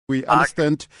We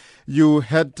understand you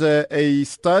had a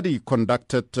study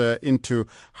conducted into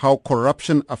how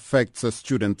corruption affects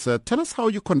students. Tell us how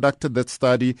you conducted that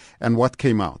study and what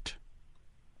came out.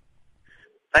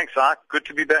 Thanks, Art. Good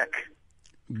to be back.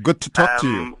 Good to talk to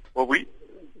you. Well,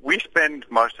 we spend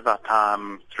most of our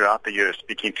time throughout the year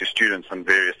speaking to students on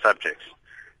various subjects.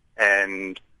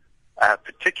 And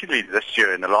particularly this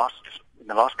year, in the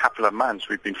last couple of months,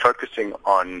 we've been focusing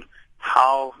on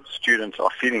how students are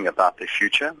feeling about their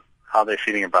future, how they're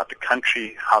feeling about the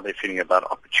country, how they're feeling about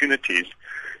opportunities.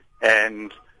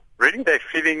 And really they're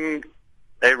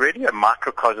really a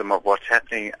microcosm of what's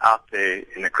happening out there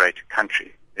in the greater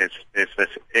country. There's this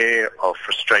air of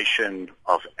frustration,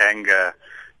 of anger,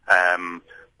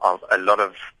 of a lot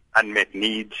of unmet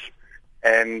needs.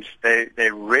 And they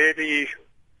really,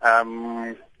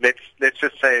 let's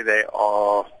just say they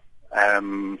are,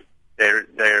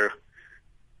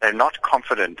 they're not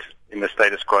confident in the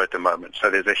status quo at the moment. So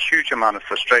there's a huge amount of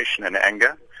frustration and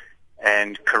anger,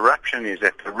 and corruption is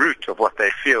at the root of what they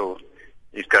feel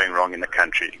is going wrong in the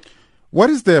country. What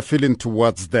is their feeling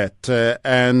towards that?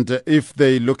 And if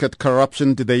they look at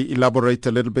corruption, do they elaborate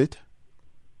a little bit?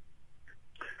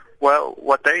 Well,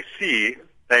 what they see,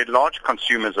 they're large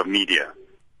consumers of media.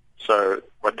 So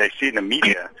what they see in the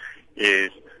media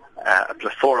is a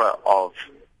plethora of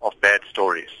bad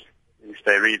stories. If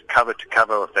they read cover to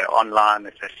cover, if they're online,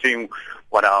 if they're seeing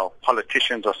what our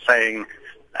politicians are saying,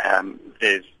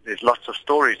 there's lots of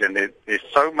stories, and there's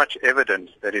so much evidence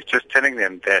that is just telling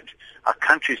them that our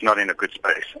country's not in a good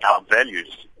space. Our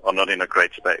values are not in a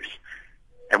great space.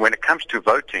 And when it comes to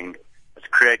voting, it's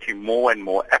creating more and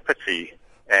more apathy,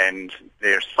 and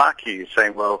their psyche is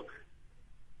saying, well,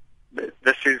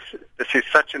 this is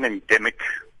such an endemic,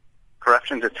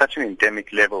 corruption's at such an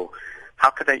endemic level.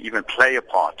 How could they even play a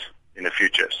part in the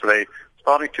future? So they're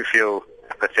starting to feel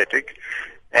apathetic.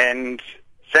 And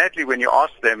sadly, when you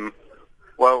ask them,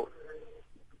 well,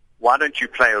 why don't you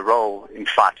play a role in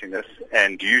fighting this,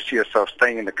 and do you see yourself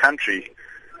staying in the country,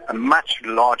 a much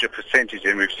larger percentage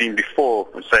than we've seen before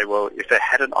would say, well, if they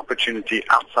had an opportunity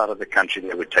outside of the country,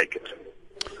 they would take it.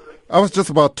 I was just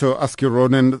about to ask you,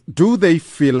 Ronan, do they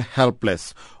feel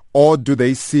helpless, or do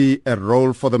they see a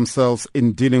role for themselves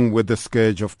in dealing with the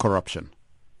scourge of corruption?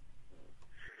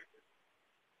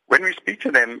 When we speak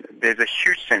to them, there's a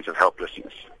huge sense of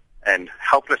helplessness,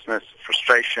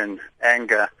 frustration,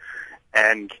 anger.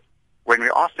 And when we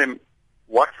ask them,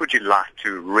 what would you like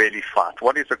to really fight?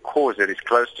 What is a cause that is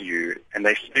close to you? And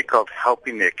they speak of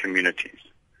helping their communities.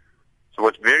 So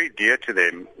what's very dear to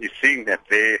them is seeing that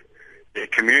their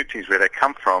communities where they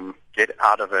come from get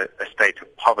out of a state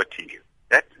of poverty.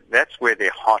 That's where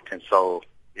their heart and soul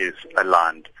is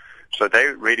aligned. So they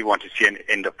really want to see an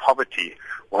end of poverty.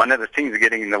 One of the things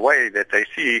getting in the way that they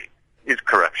see is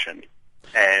corruption.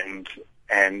 And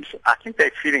I think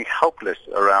they're feeling helpless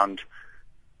around,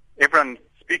 everyone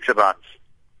speaks about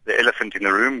the elephant in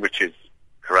the room, which is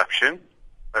corruption,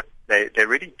 but they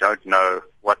really don't know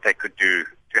what they could do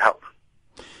to help.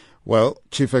 Well,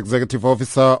 Chief Executive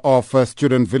Officer of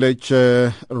Student Village,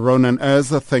 Ronan Ayres,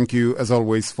 thank you as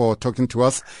always for talking to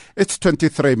us. It's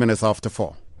 23 minutes after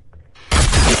 4.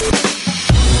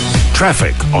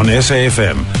 Traffic on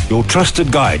SAFM, your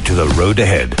trusted guide to the road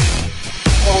ahead.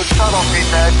 We'll start off in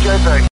Joburg.